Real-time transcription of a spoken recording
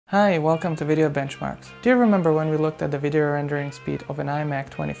Hi, welcome to Video Benchmarks. Do you remember when we looked at the video rendering speed of an iMac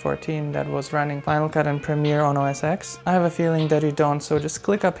 2014 that was running Final Cut and Premiere on OS X? I have a feeling that you don't, so just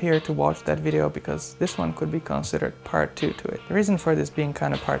click up here to watch that video because this one could be considered part 2 to it. The reason for this being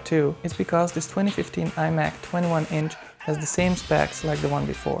kind of part 2 is because this 2015 iMac 21-inch has the same specs like the one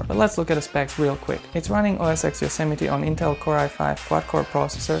before. But let's look at the specs real quick. It's running OS X Yosemite on Intel Core i5 quad-core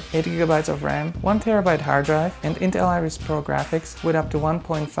processor, 8GB of RAM, 1TB hard drive, and Intel Iris Pro graphics with up to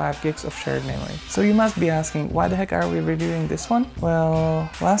 1.5 gigs of shared memory. So you must be asking, why the heck are we reviewing this one? Well,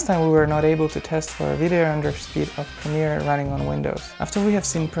 last time we were not able to test for a video render speed of Premiere running on Windows. After we have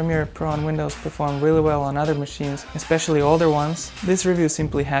seen Premiere Pro on Windows perform really well on other machines, especially older ones, this review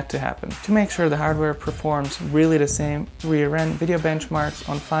simply had to happen. To make sure the hardware performs really the same, we ran video benchmarks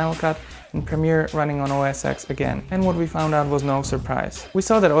on Final Cut and Premiere running on OS X again, and what we found out was no surprise. We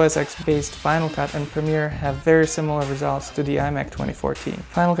saw that OS X based Final Cut and Premiere have very similar results to the iMac 2014.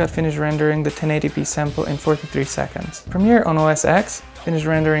 Final Cut finished rendering the 1080p sample in 43 seconds. Premiere on OS X finished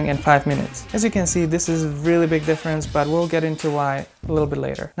rendering in 5 minutes. As you can see, this is a really big difference, but we'll get into why a little bit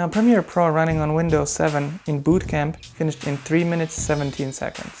later. Now, Premiere Pro running on Windows 7 in Boot Camp finished in 3 minutes 17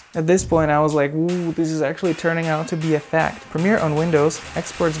 seconds. At this point, I was like, ooh, this is actually turning out to be a fact. Premiere on Windows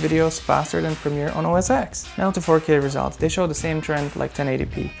exports videos faster than Premiere on OS X. Now to 4K results, they show the same trend like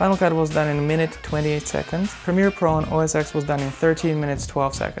 1080p. Final Cut was done in a minute 28 seconds. Premiere Pro on OS X was done in 13 minutes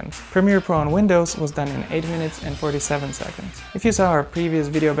 12 seconds. Premiere Pro on Windows was done in 8 minutes and 47 seconds. If you saw our previous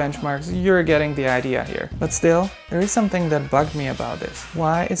video benchmarks, you're getting the idea here. But still, there is something that bugged me about this.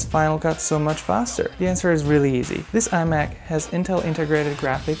 Why is Final Cut so much faster? The answer is really easy. This iMac has Intel integrated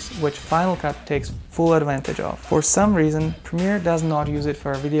graphics, which Final Cut takes full advantage of. For some reason, Premiere does not use it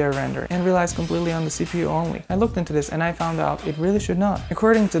for video render and relies completely on the CPU only. I looked into this and I found out it really should not.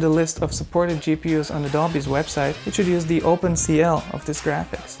 According to the list of supported GPUs on Adobe's website, it should use the OpenCL of this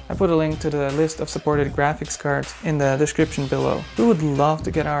graphics. I put a link to the list of supported graphics cards in the description below. We would love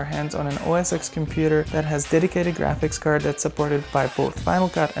to get our hands on an OS X computer that has dedicated graphics card that's supported by both Final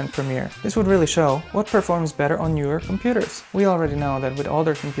Cut and Premiere. This would really show what performs better on newer computers. We already know that with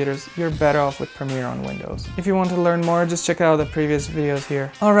older computers, you're better off with Premiere on Windows. If you want to learn more, just check out the previous videos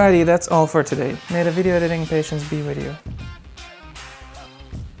here. Alrighty, that's all for today. May the video editing patience be with you.